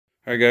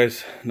Alright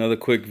guys, another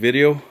quick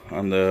video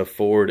on the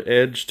Ford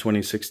Edge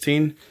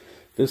 2016.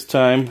 This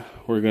time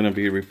we're going to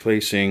be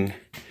replacing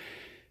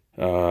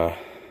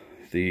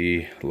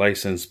the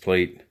license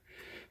plate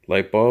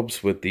light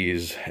bulbs with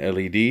these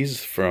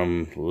LEDs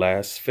from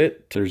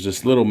Lasfit. There's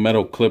this little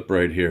metal clip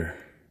right here.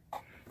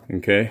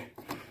 Okay,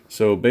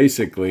 so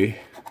basically,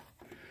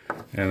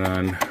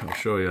 I'll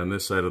show you on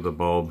this side of the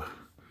bulb,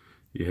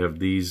 you have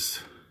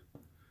these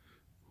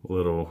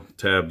little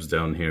tabs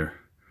down here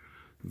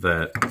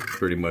that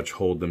pretty much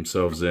hold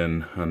themselves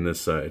in on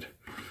this side.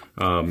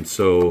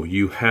 So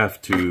you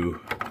have to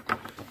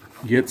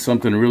get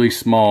something really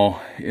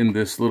small in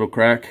this little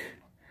crack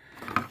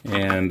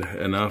and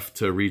enough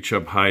to reach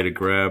up high to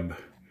grab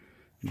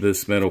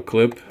this metal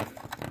clip.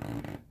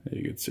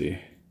 You can see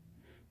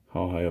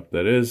how high up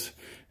that is.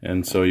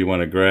 And so you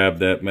want to grab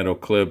that metal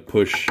clip,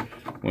 push,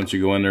 once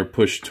you go in there,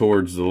 push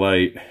towards the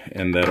light,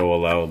 and that'll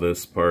allow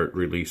this part,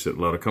 release it,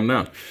 allow it to come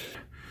down.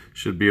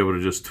 Should be able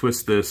to just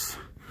twist this.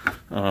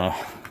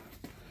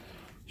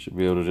 Should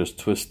be able to just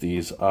twist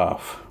these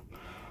off.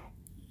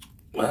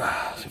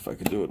 See if I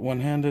can do it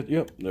one-handed.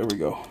 Yep, there we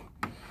go.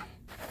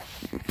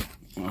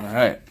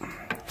 Alright,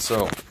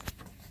 so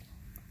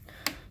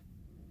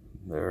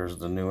there's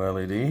the new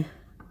LED,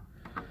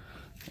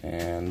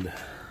 and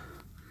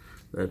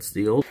that's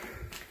the old.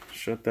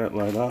 Shut that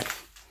light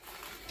off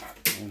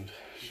and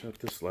shut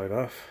this light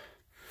off.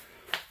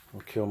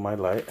 I'll kill my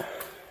light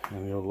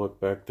and you'll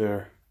look back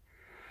there.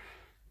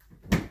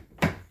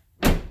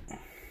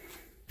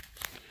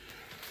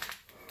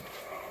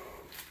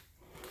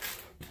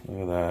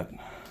 Look at that.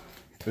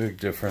 Big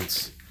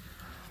difference.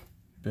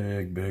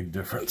 Big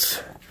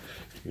difference.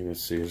 You can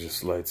see it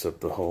just lights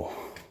up the whole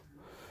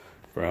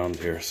ground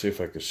here. See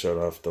if I can shut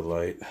off the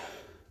light.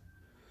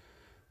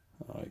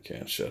 Oh, I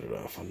can't shut it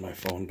off on my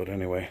phone, but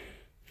anyway.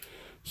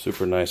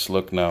 Super nice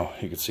look now.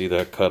 You can see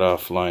that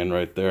cutoff line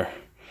right there.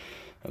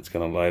 That's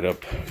going to light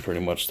up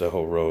pretty much the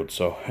whole road.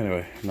 So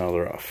anyway, now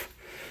they're off.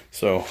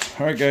 So,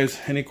 alright guys,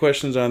 any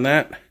questions on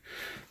that?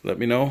 Let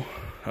me know.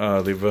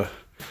 Leave a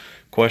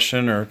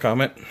question or a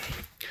comment,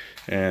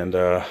 and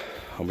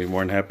I'll be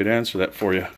more than happy to answer that for you.